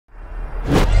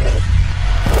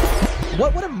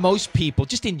What do most people,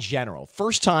 just in general,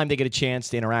 first time they get a chance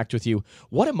to interact with you,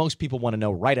 what do most people want to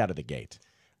know right out of the gate?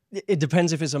 It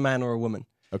depends if it's a man or a woman.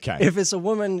 Okay. If it's a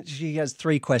woman, she has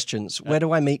 3 questions. Where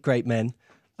do I meet great men?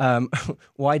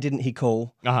 Why didn't he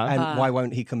call? And why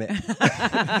won't he commit?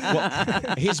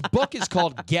 Well, his book is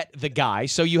called Get the Guy,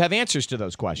 so you have answers to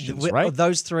those questions, right?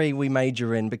 Those 3 we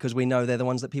major in because we know they're the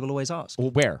ones that people always ask. Well,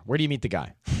 where? Where do you meet the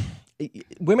guy?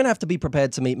 Women have to be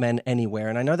prepared to meet men anywhere.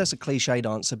 And I know that's a cliched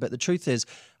answer, but the truth is,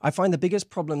 I find the biggest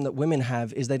problem that women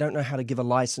have is they don't know how to give a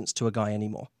license to a guy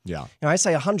anymore. Yeah. I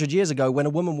say 100 years ago, when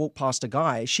a woman walked past a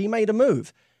guy, she made a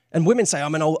move. And women say,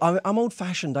 I'm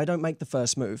old-fashioned, I don't make the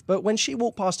first move. But when she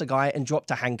walked past a guy and dropped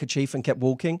a handkerchief and kept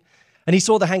walking, and he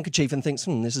saw the handkerchief and thinks,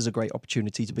 this is a great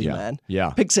opportunity to be a man. Yeah.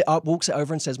 Picks it up, walks it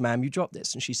over and says, ma'am, you dropped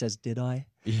this. And she says, did I?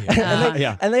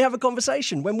 Yeah. And they have a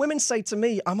conversation. When women say to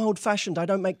me, I'm old-fashioned, I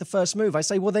don't make the first move, I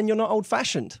say, well, then you're not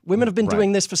old-fashioned. Women have been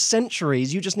doing this for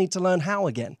centuries. You just need to learn how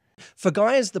again. For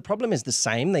guys, the problem is the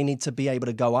same. They need to be able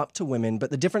to go up to women. But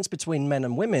the difference between men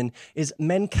and women is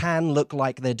men can look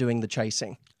like they're doing the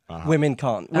chasing. Women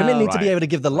can't. Women need to be able to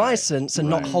give the license and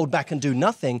not hold back and do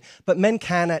nothing, but men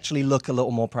can actually look a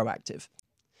little more proactive.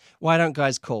 Why don't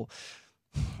guys call?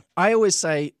 I always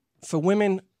say, for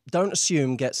women, don't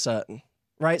assume, get certain.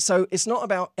 Right? So it's not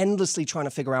about endlessly trying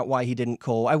to figure out why he didn't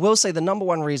call. I will say the number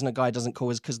one reason a guy doesn't call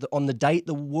is because on the date,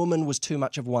 the woman was too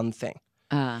much of one thing.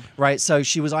 Right? So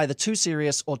she was either too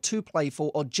serious or too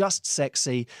playful or just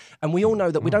sexy. And we all know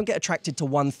that we don't get attracted to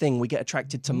one thing. We get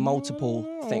attracted to multiple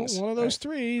things. One of those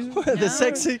 3. The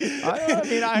sexy.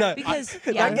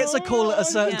 That gets a call at a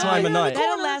certain time of night.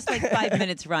 That'll last like 5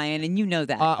 minutes, Ryan, and you know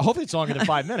that. Hopefully it's longer than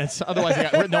 5 minutes.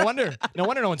 Otherwise, no wonder no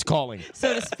one's calling.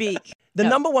 So to speak. The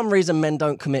number one reason men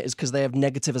don't commit is because they have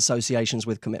negative associations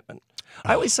with commitment.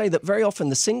 I always say that very often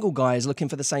the single guy is looking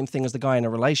for the same thing as the guy in a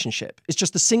relationship. It's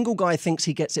just the single guy thinks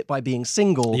he gets it by being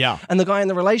single, and the guy in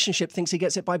the relationship thinks he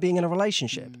gets it by being in a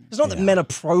relationship. It's not that men are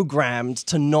programmed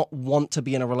to not want to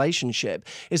be in a relationship.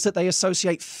 It's that they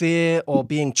associate fear or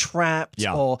being trapped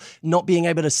or not being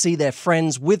able to see their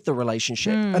friends with the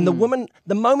relationship. And the moment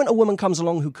a woman comes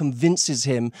along who convinces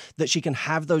him that she can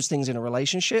have those things in a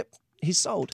relationship, he's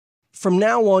sold. From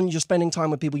now on, you're spending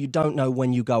time with people you don't know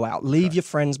when you go out. Leave your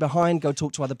friends behind. Go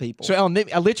talk to other people. So, Ellen,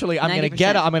 literally, I'm going to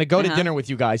get up. I'm going to go to dinner with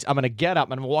you guys. I'm going to get up.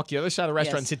 I'm going to walk the other side of the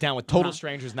restaurant and sit down with total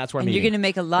strangers, and that's where I'm eating. You're going to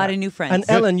make a lot of new friends. And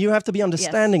Ellen, you have to be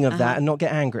understanding of that and not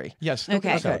get angry. Yes. Don't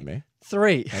get upset with me.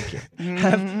 3. Thank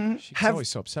you. She's always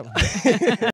so upset with me.